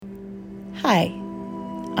Hi,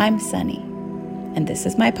 I'm Sunny, and this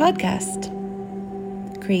is my podcast,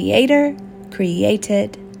 Creator,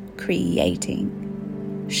 Created,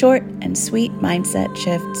 Creating. Short and sweet mindset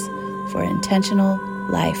shifts for intentional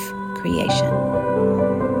life creation.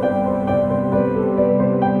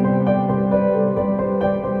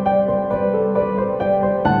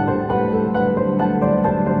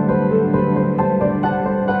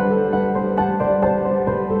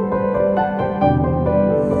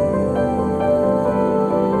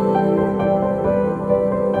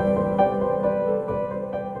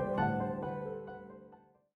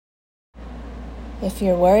 If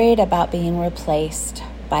you're worried about being replaced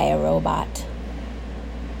by a robot.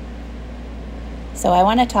 So I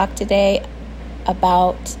want to talk today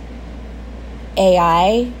about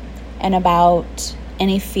AI and about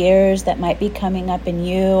any fears that might be coming up in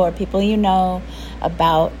you or people you know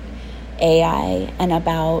about AI and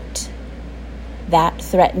about that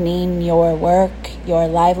threatening your work, your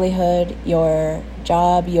livelihood, your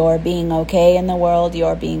job, your being okay in the world,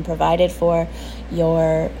 your being provided for,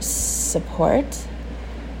 your support.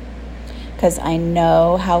 Because I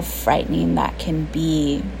know how frightening that can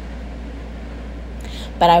be.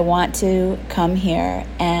 But I want to come here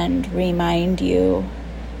and remind you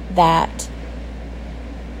that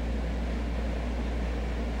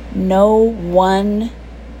no one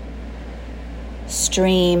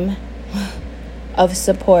stream of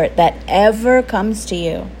support that ever comes to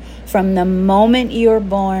you from the moment you're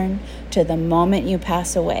born to the moment you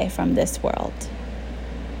pass away from this world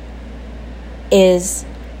is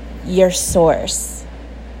your source.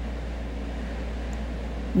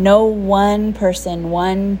 No one person,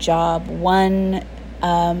 one job, one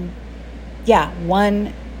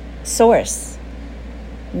source,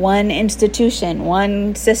 one institution,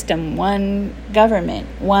 one system, one government,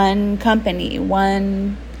 one company,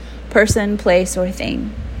 one person, place, or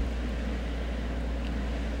thing.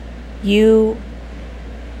 You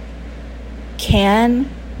can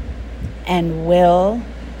and will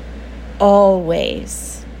always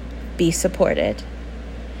be supported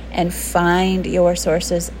and find your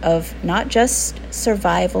sources of not just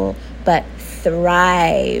survival, but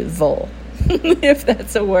thrival, if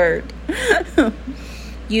that's a word.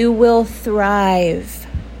 You will thrive.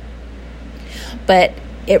 But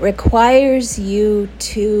it requires you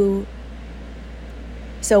to,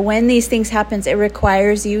 so when these things happen, it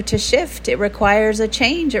requires you to shift. It requires a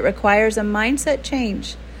change. It requires a mindset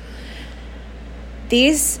change.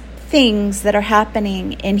 These things that are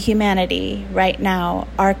happening in humanity right now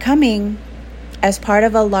are coming as part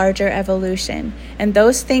of a larger evolution. And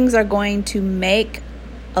those things are going to make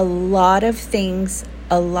a lot of things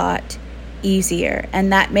a lot easier.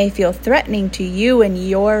 And that may feel threatening to you and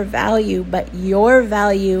your value, but your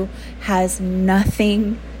value has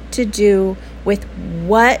nothing to do with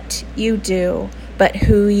what you do, but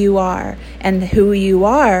who you are. And who you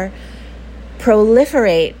are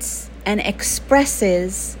proliferates and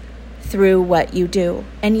expresses through what you do.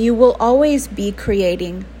 And you will always be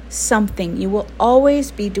creating something. You will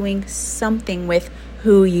always be doing something with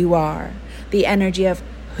who you are, the energy of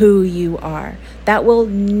who you are. That will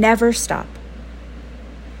never stop.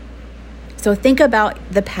 So think about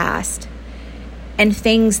the past and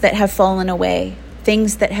things that have fallen away,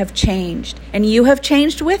 things that have changed. And you have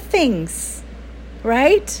changed with things,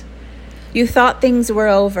 right? You thought things were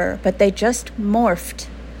over, but they just morphed.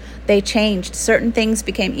 They changed. Certain things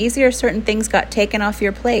became easier. Certain things got taken off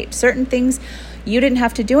your plate. Certain things you didn't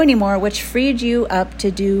have to do anymore, which freed you up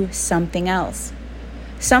to do something else.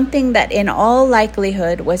 Something that in all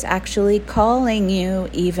likelihood was actually calling you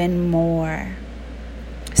even more.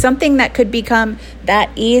 Something that could become,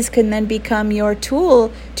 that ease can then become your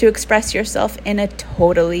tool to express yourself in a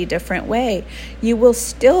totally different way. You will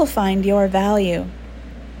still find your value.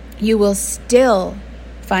 You will still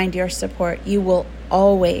find your support. You will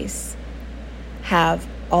always have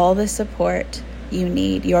all the support you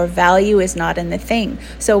need. Your value is not in the thing.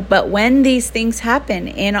 But when these things happen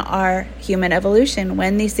in our human evolution,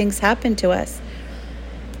 when these things happen to us,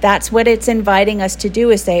 that's what it's inviting us to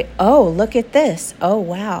do, is say, oh, look at this. Oh,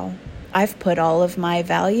 wow. I've put all of my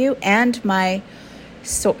value and my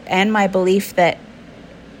belief that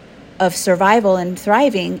of survival and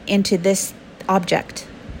thriving into this object,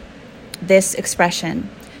 this expression,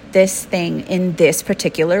 this thing in this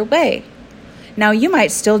particular way. Now, you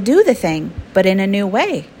might still do the thing, but in a new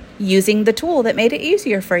way, using the tool that made it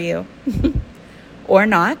easier for you. Or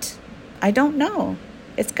not. I don't know.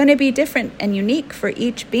 It's going to be different and unique for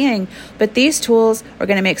each being. But these tools are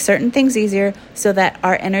going to make certain things easier so that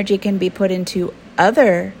our energy can be put into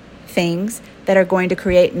other things that are going to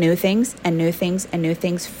create new things and new things and new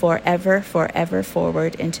things forever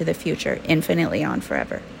forward into the future, infinitely on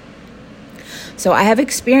forever. So I have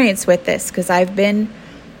experience with this because I've been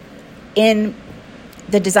in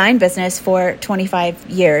the design business for 25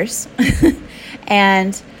 years.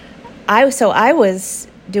 And I was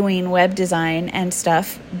doing web design and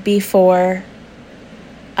stuff before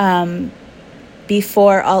all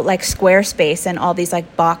like Squarespace and all these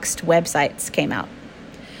like boxed websites came out.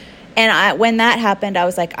 And when that happened, I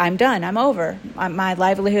was like, I'm done. I'm over. My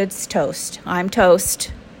livelihood's toast. I'm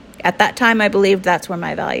toast. At that time, I believed that's where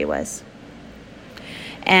my value was.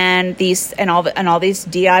 And all these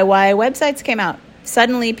DIY websites came out.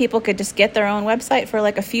 Suddenly, people could just get their own website for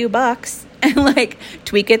like a few bucks and like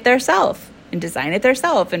tweak it themselves and design it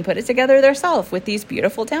themselves and put it together themselves with these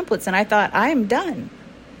beautiful templates. And I thought, I'm done.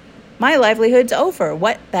 My livelihood's over.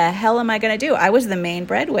 What the hell am I going to do? I was the main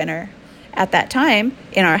breadwinner at that time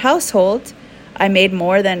in our household. I made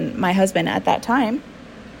more than my husband at that time.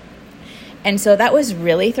 And so that was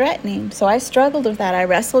really threatening. So I struggled with that. I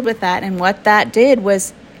wrestled with that. And what that did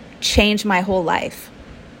was change my whole life.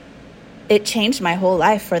 It changed my whole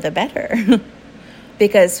life for the better.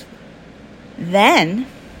 Because then,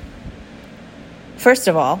 first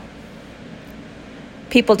of all,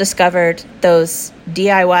 people discovered those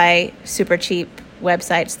DIY super cheap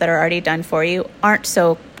websites that are already done for you aren't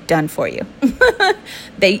so done for you.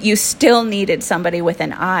 You still needed somebody with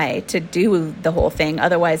an eye to do the whole thing.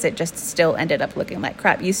 Otherwise, it just still ended up looking like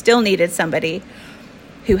crap. You still needed somebody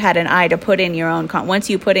who had an eye to put in your own once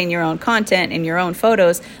you put in your own content and your own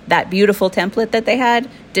photos, that beautiful template that they had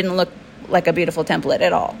didn't look like a beautiful template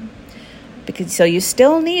at all. So you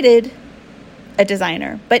still needed a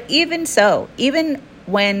designer. But even so, even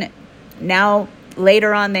when now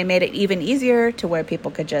later on they made it even easier to where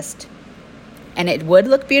people could just, and it would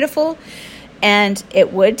look beautiful and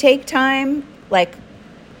it would take time, like,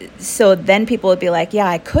 so then people would be like, yeah,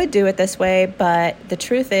 I could do it this way, but the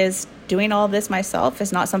truth is doing all of this myself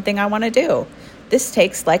is not something I want to do. This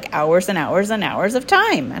takes like hours and hours and hours of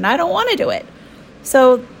time, and I don't want to do it.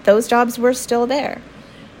 So those jobs were still there.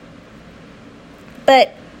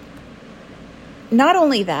 But not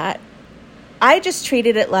only that, I just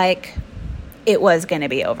treated it like it was going to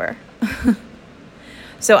be over.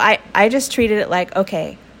 So I just treated it like,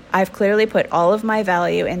 okay, I've clearly put all of my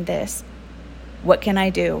value in this. What can I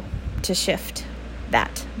do to shift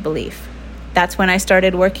that belief? That's when I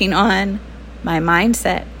started working on my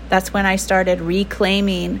mindset. That's when I started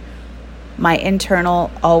reclaiming my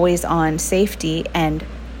internal always on safety and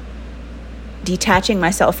detaching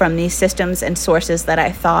myself from these systems and sources that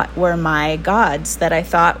I thought were my gods, that I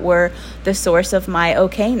thought were the source of my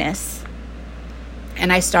okayness.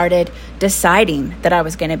 And I started deciding that I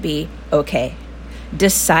was going to be okay.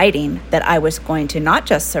 Deciding that I was going to not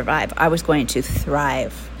just survive, I was going to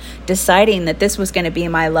thrive. Deciding that this was going to be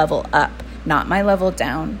my level up, not my level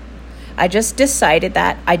down. I just decided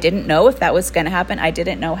that. I didn't know if that was going to happen. I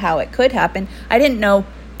didn't know how it could happen. I didn't know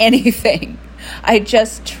anything. I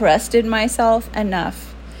just trusted myself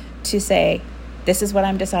enough to say, this is what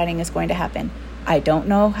I'm deciding is going to happen. I don't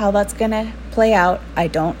know how that's going to play out. I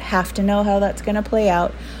don't have to know how that's going to play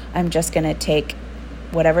out. I'm just going to take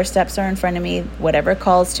whatever steps are in front of me, whatever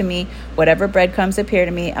calls to me, whatever breadcrumbs appear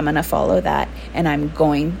to me, I'm going to follow that, and I'm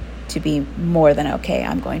going to be more than okay.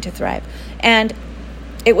 I'm going to thrive. And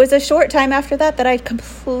it was a short time after that I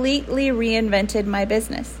completely reinvented my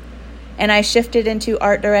business. And I shifted into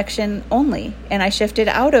art direction only. And I shifted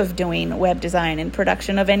out of doing web design and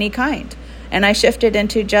production of any kind. And I shifted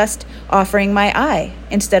into just offering my eye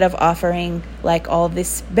instead of offering like all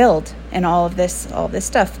this build and all this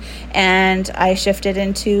stuff. And I shifted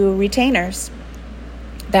into retainers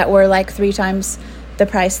that were like 3 times the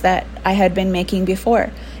price that I had been making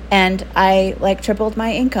before. And I like tripled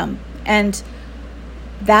my income. And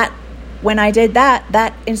that, when I did that,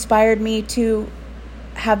 that inspired me to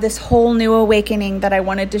have this whole new awakening that I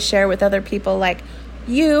wanted to share with other people. Like,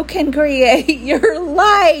 you can create your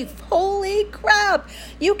life. Holy crap.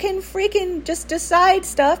 You can freaking just decide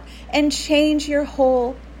stuff and change your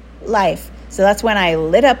whole life. So that's when I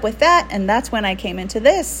lit up with that. And that's when I came into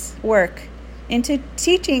this work, into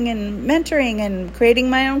teaching and mentoring and creating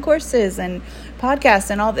my own courses and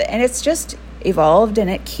podcasts and all that. And it's just evolved, and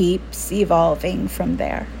it keeps evolving from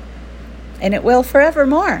there. And it will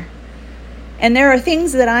forevermore. And there are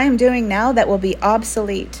things that I am doing now that will be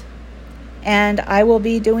obsolete. And I will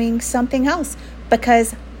be doing something else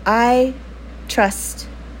because I trust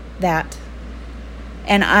that.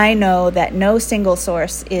 And I know that no single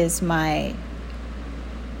source is my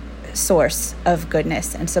source of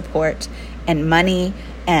goodness and support and money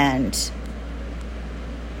and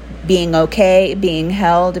being okay, being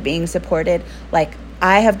held, being supported. Like,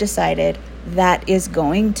 I have decided that is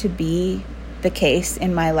going to be the case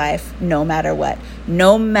in my life, no matter what.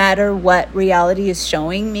 No matter what reality is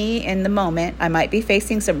showing me in the moment. I might be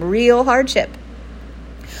facing some real hardship.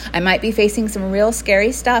 I might be facing some real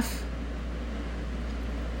scary stuff.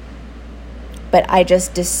 But I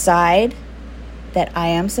just decide that I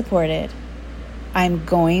am supported. I'm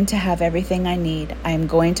going to have everything I need. I'm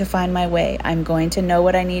going to find my way. I'm going to know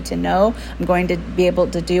what I need to know. I'm going to be able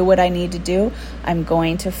to do what I need to do. I'm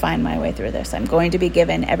going to find my way through this. I'm going to be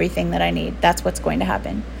given everything that I need. That's what's going to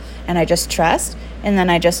happen. And I just trust, and then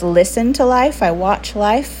I just listen to life. I watch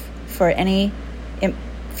life for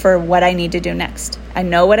what I need to do next. I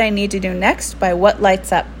know what I need to do next by what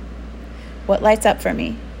lights up. What lights up for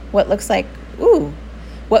me? What looks like, ooh,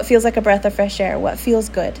 what feels like a breath of fresh air? What feels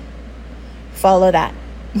good? Follow that.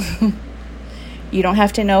 You don't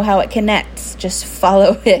have to know how it connects. Just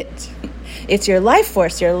follow it. It's your life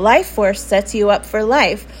force. Your life force sets you up for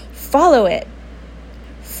life. Follow it.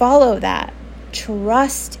 Follow that.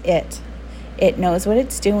 Trust it. It knows what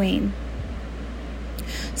it's doing.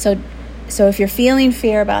 So if you're feeling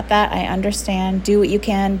fear about that, I understand. Do what you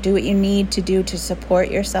can. Do what you need to do to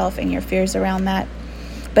support yourself and your fears around that.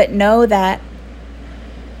 But know that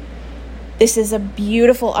this is a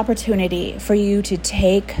beautiful opportunity for you to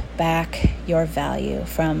take back your value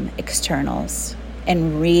from externals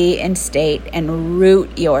and reinstate and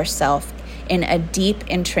root yourself in a deep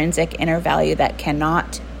intrinsic inner value that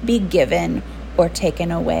cannot be given or taken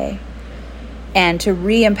away. And to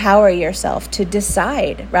re-empower yourself to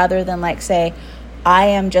decide rather than say, I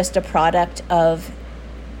am just a product of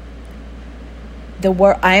the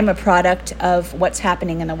world. I am a product of what's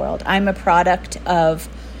happening in the world. I'm a product of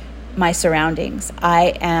my surroundings.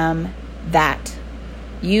 I am that.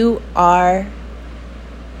 You are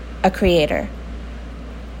a creator.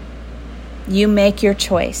 You make your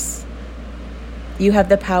choice. You have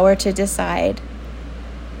the power to decide.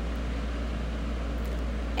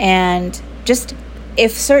 And just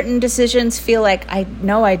if certain decisions feel like, I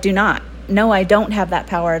do not. No, I don't have that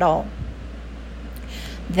power at all.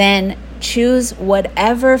 Then choose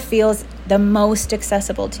whatever feels the most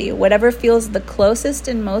accessible to you. Whatever feels the closest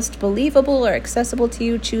and most believable or accessible to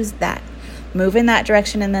you, choose that. Move in that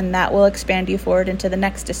direction, and then that will expand you forward into the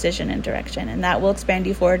next decision and direction, and that will expand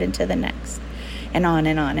you forward into the next, and on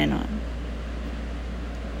and on and on.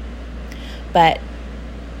 But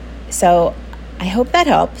so I hope that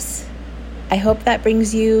helps. I hope that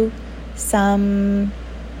brings you some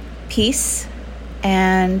peace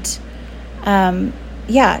and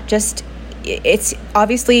it's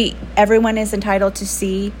obviously everyone is entitled to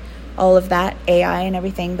see all of that AI and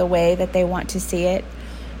everything the way that they want to see it.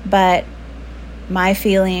 But my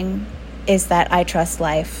feeling is that I trust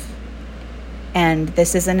life, and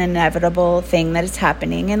this is an inevitable thing that is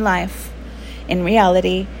happening in life, in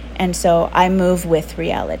reality. And so I move with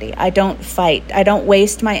reality. I don't fight. I don't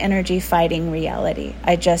waste my energy fighting reality.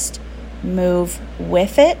 I just move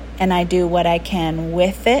with it, and I do what I can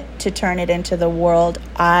with it to turn it into the world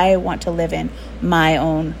I want to live in, my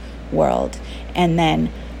own world. And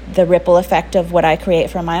then the ripple effect of what I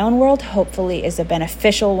create for my own world hopefully is a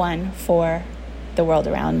beneficial one for the world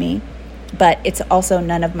around me. But it's also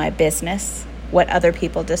none of my business what other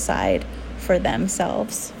people decide for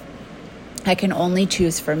themselves. I can only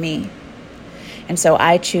choose for me. And so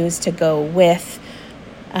I choose to go with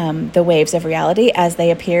the waves of reality as they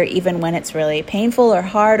appear, even when it's really painful or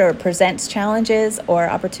hard or presents challenges or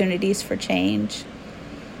opportunities for change.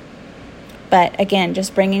 But again,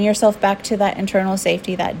 just bringing yourself back to that internal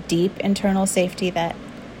safety, that deep internal safety that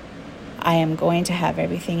I am going to have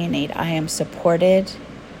everything you need. I am supported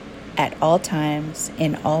at all times,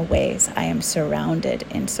 in all ways. I am surrounded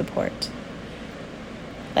in support.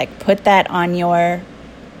 Put that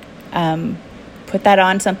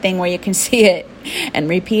on something where you can see it and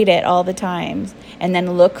repeat it all the time, and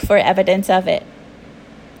then look for evidence of it.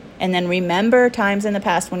 And then remember times in the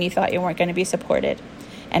past when you thought you weren't going to be supported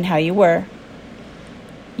and how you were.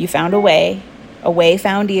 You found a way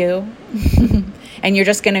found you, and you're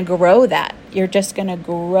just going to grow that. You're just going to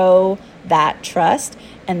grow that trust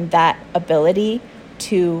and that ability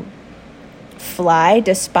to fly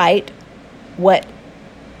despite what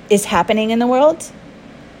is happening in the world.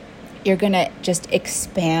 You're going to just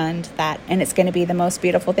expand that, and it's going to be the most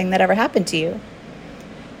beautiful thing that ever happened to you,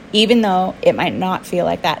 even though it might not feel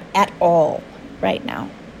like that at all right now.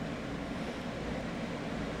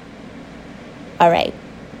 All right.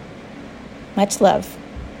 Much love.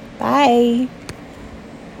 Bye.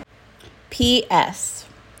 P.S.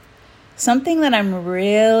 Something that I'm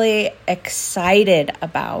really excited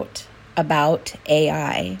about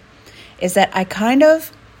AI is that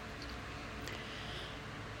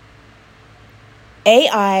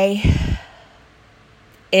AI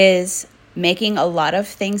is making a lot of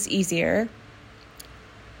things easier.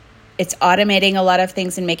 It's automating a lot of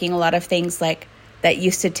things and making a lot of things like that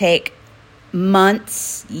used to take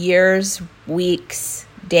months, years, weeks,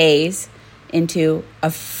 days into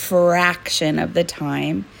a fraction of the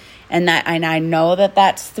time. And I know that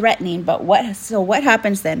that's threatening, but what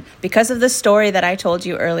happens then? Because of the story that I told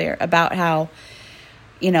you earlier about how,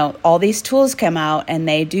 all these tools come out and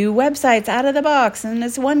they do websites out of the box and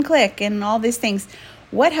it's one click and all these things.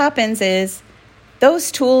 What happens is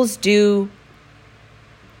those tools do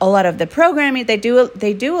a lot of the programming. They do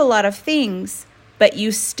a lot of things, but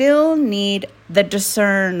you still need the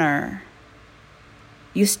discerner.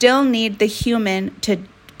 You still need the human to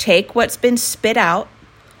take what's been spit out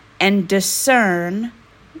and discern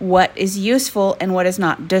what is useful and what is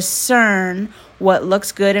not. Discern what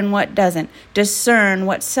looks good and what doesn't. Discern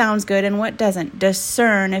what sounds good and what doesn't.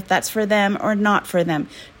 Discern if that's for them or not for them.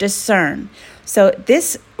 Discern. So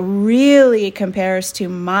this really compares to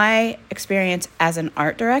my experience as an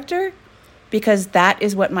art director, because that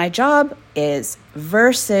is what my job is,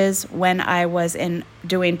 versus when I was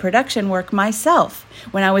doing production work myself,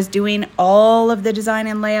 when I was doing all of the design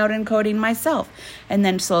and layout and coding myself. And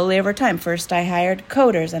then slowly over time, first I hired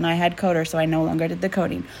coders and I had coders, so I no longer did the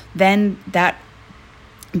coding. Then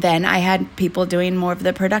I had people doing more of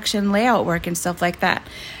the production layout work and stuff like that.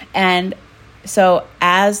 And so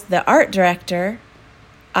as the art director,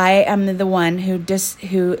 I am the one who does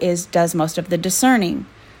most of the discerning.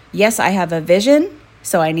 Yes, I have a vision,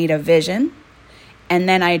 so I need a vision. And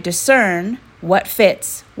then I discern what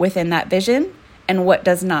fits within that vision and what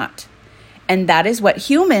does not. And that is what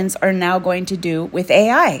humans are now going to do with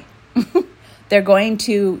AI. They're going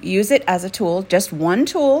to use it as a tool, just one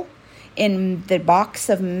tool in the box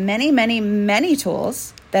of many, many, many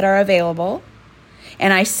tools that are available.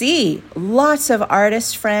 And I see lots of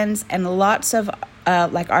artist friends and lots of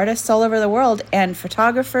artists all over the world and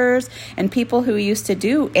photographers and people who used to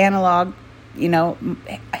do analog,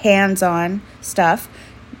 hands-on stuff,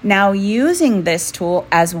 now using this tool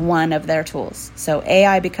as one of their tools. So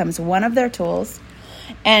AI becomes one of their tools,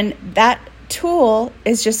 and that tool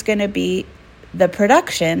is just going to be the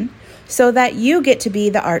production so that you get to be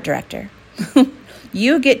the art director.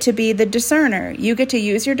 You get to be the discerner. You get to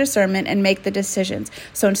use your discernment and make the decisions.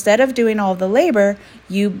 So instead of doing all the labor,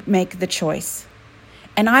 you make the choice.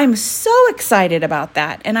 And I'm so excited about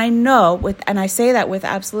that. And I know, and I say that with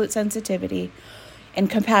absolute sensitivity and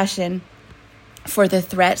compassion for the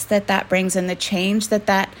threats that brings and the change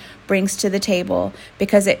that brings to the table,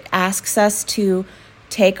 because it asks us to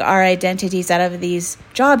take our identities out of these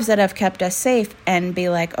jobs that have kept us safe and be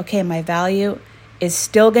like, okay, my value is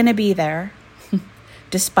still going to be there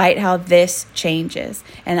despite how this changes.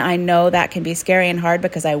 And I know that can be scary and hard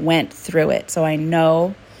because I went through it. So I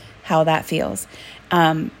know how that feels.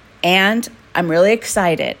 And I'm really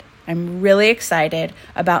excited. I'm really excited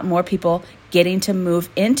about more people getting to move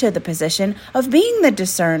into the position of being the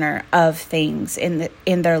discerner of things in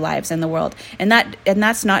their lives in the world. And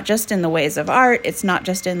that's not just in the ways of art. It's not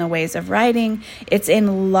just in the ways of writing. It's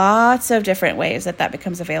in lots of different ways that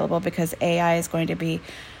becomes available, because AI is going to be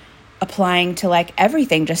applying to like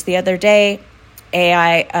everything. Just the other day,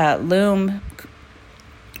 AI Loom,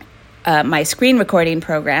 my screen recording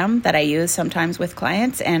program that I use sometimes with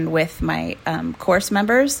clients and with my course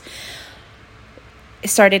members,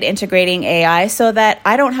 started integrating AI so that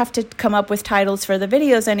I don't have to come up with titles for the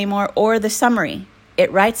videos anymore or the summary.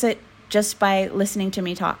 It writes it just by listening to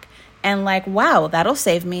me talk. And like, wow, that'll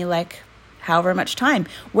save me like however much time.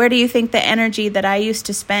 Where do you think the energy that I used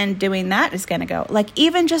to spend doing that is going to go? Like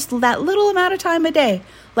even just that little amount of time a day,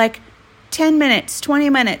 like 10 minutes, 20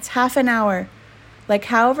 minutes, half an hour, like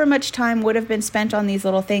however much time would have been spent on these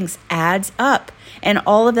little things adds up, and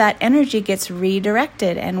all of that energy gets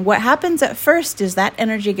redirected. And what happens at first is that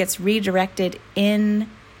energy gets redirected inside.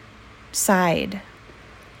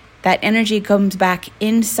 That energy comes back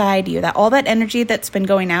inside you. That all that energy that's been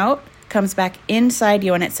going out comes back inside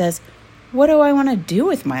you, and it says, what do I want to do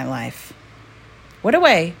with my life? What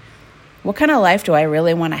kind of life do I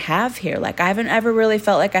really want to have here? Like I haven't ever really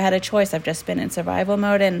felt like I had a choice. I've just been in survival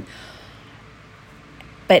mode,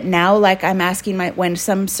 but now, like, I'm asking when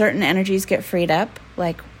some certain energies get freed up,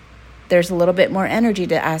 like, there's a little bit more energy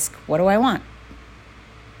to ask, what do I want?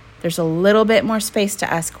 There's a little bit more space to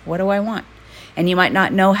ask, what do I want? And you might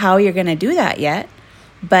not know how you're going to do that yet,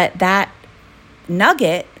 but that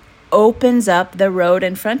nugget opens up the road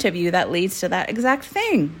in front of you that leads to that exact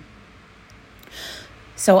thing.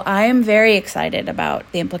 So I am very excited about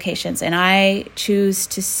the implications, and I choose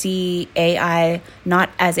to see AI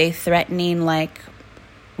not as a threatening, like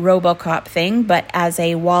RoboCop thing, but as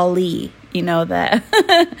a Wall-E, the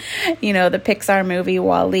the Pixar movie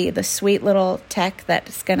Wall-E, the sweet little tech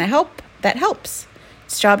that's going to help, that helps.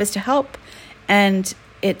 Its job is to help, and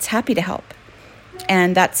it's happy to help.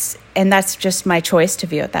 And that's just my choice to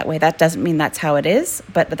view it that way. That doesn't mean that's how it is,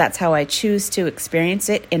 but that's how I choose to experience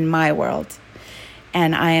it in my world.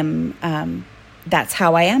 And that's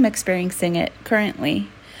how I am experiencing it currently.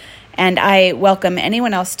 And I welcome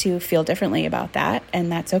anyone else to feel differently about that, and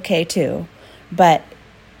that's okay too. But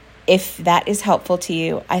if that is helpful to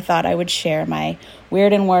you, I thought I would share my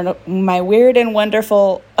weird and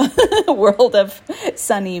wonderful world of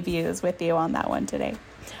sunny views with you on that one today.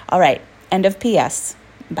 All right, end of PS.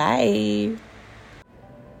 Bye.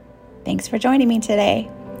 Thanks for joining me today.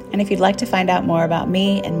 And if you'd like to find out more about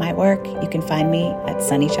me and my work, you can find me at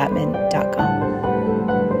sunnychapman.com.